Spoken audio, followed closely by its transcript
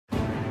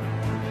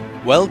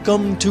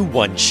Welcome to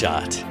One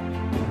Shot.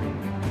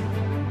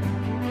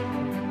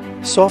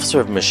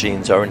 Soft-serve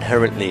machines are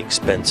inherently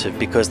expensive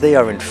because they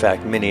are in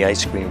fact mini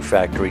ice cream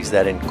factories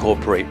that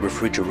incorporate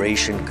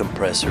refrigeration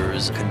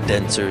compressors,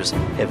 condensers,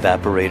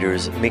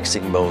 evaporators,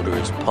 mixing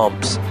motors,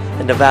 pumps,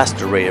 and a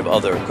vast array of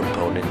other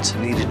components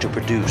needed to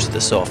produce the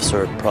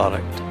soft-serve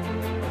product.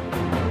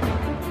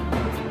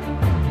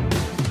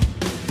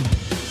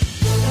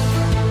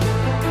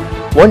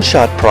 One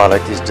Shot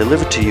product is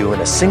delivered to you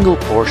in a single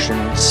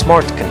portion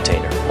smart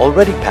container,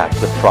 already packed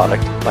with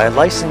product by a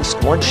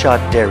licensed One Shot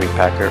dairy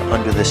packer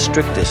under the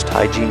strictest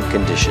hygiene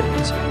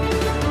conditions.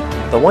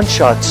 The One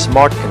Shot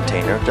smart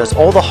container does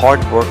all the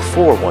hard work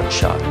for One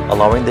Shot,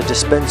 allowing the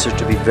dispenser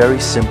to be very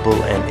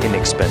simple and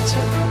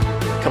inexpensive.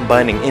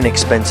 Combining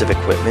inexpensive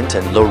equipment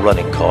and low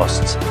running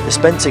costs,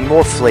 dispensing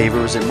more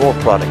flavors and more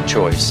product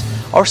choice,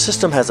 our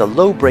system has a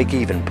low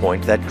break-even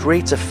point that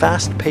creates a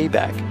fast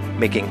payback,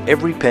 making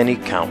every penny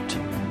count.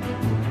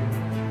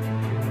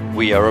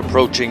 We are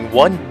approaching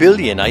 1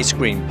 billion ice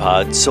cream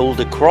pods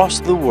sold across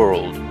the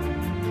world.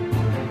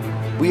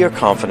 We are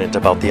confident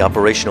about the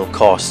operational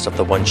costs of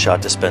the One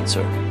Shot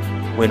dispenser.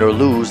 Win or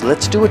lose,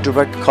 let's do a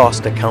direct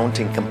cost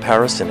accounting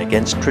comparison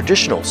against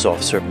traditional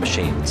soft-serve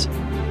machines.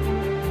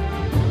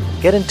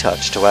 Get in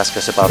touch to ask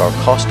us about our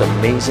cost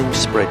amazing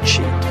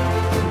spreadsheet.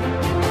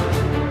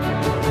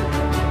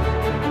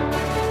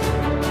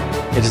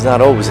 It is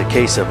not always a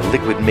case of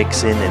liquid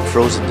mix-in and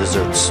frozen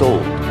desserts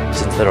sold,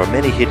 since there are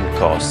many hidden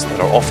costs that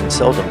are often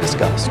seldom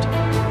discussed.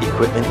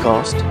 Equipment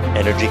cost,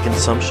 energy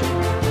consumption,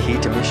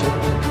 heat emission,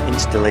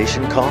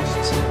 installation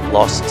costs,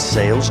 lost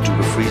sales due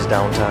to freeze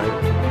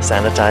downtime,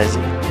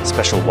 sanitizing,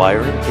 special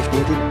wiring if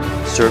needed,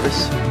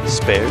 service,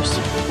 spares,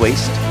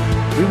 waste.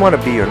 We want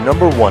to be your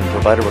 #1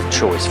 provider of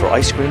choice for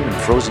ice cream and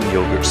frozen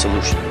yogurt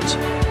solutions.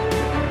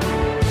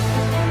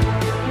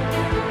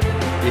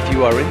 If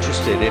you are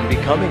interested in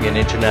becoming an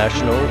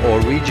international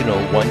or regional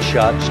One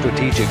Shot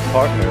strategic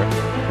partner,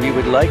 we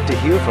would like to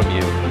hear from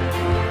you.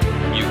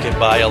 You can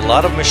buy a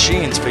lot of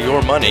machines for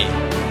your money.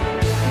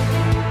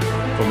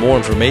 For more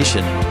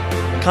information,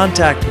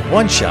 contact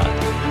One Shot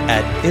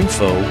at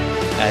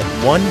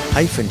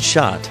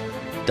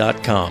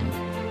info@one-shot.com.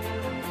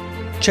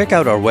 Check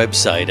out our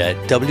website at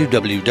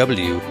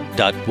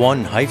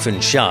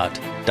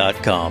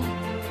www.one-shot.com.